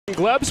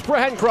Glebs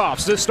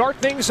Prohencrofts to start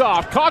things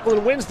off.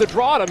 Coughlin wins the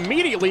draw, and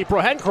immediately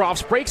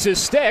Prohencrofts breaks his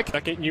stick.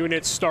 Second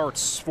unit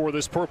starts for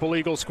this Purple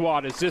Eagle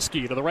squad.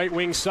 Ziski to the right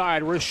wing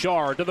side.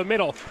 Richard to the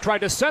middle.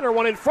 Tried to center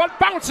one in front.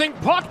 Bouncing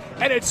puck,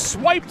 and it's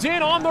swiped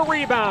in on the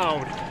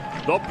rebound.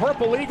 The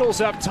Purple Eagles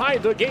have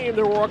tied the game.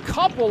 There were a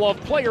couple of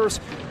players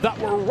that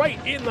were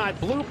right in that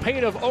blue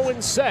paint of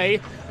Owen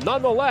Say.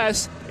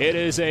 Nonetheless, it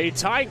is a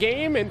tie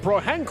game, and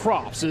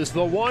Prohencrofts is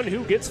the one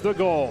who gets the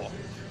goal.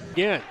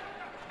 Again,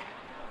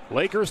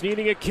 Lakers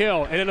needing a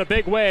kill, and in a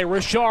big way,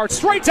 Richard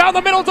straight down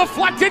the middle,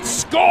 deflected,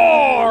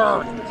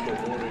 score!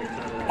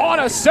 On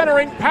a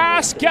centering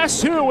pass,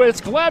 guess who? It's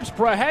Glebs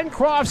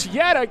Prohencrofts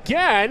yet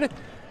again.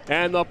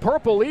 And the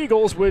Purple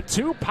Eagles, with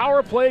 2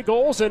 power play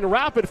goals in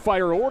rapid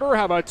fire order,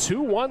 have a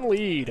 2-1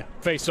 lead.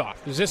 Face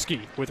off. Ziski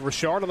with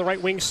Richard on the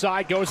right wing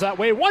side goes that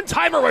way.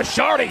 One-timer,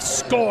 Richard, he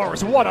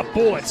scores. What a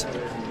bullet.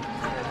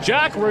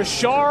 Jack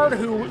Richard,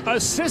 who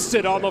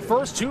assisted on the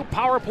first 2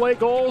 power play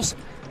goals,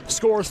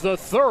 scores the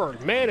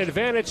third man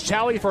advantage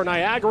tally for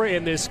Niagara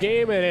in this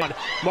game. And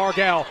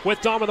Margell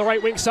with Dom on the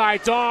right wing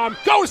side. Dom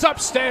goes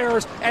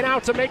upstairs, and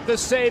out to make the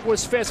save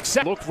was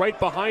Fisk. Looked right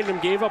behind him,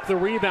 gave up the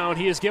rebound.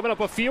 He has given up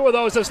a few of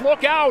those. Just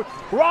look out.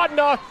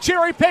 Rodna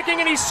cherry picking,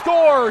 and he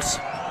scores.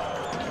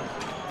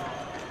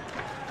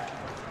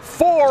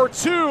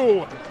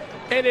 4-2.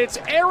 And it's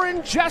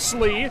Aaron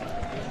Jessley,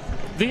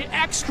 the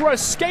extra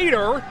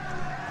skater,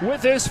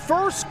 with his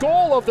first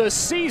goal of the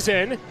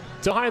season.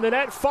 Behind the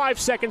net, 5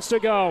 seconds to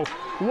go.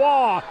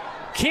 Waugh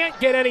can't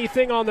get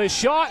anything on the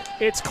shot.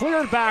 It's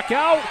cleared back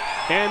out,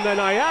 and the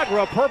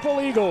Niagara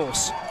Purple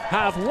Eagles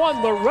have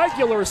won the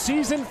regular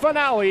season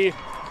finale.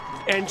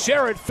 And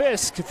Jared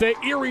Fisk, the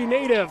Erie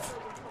native,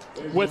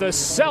 with a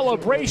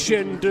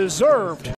celebration deserved.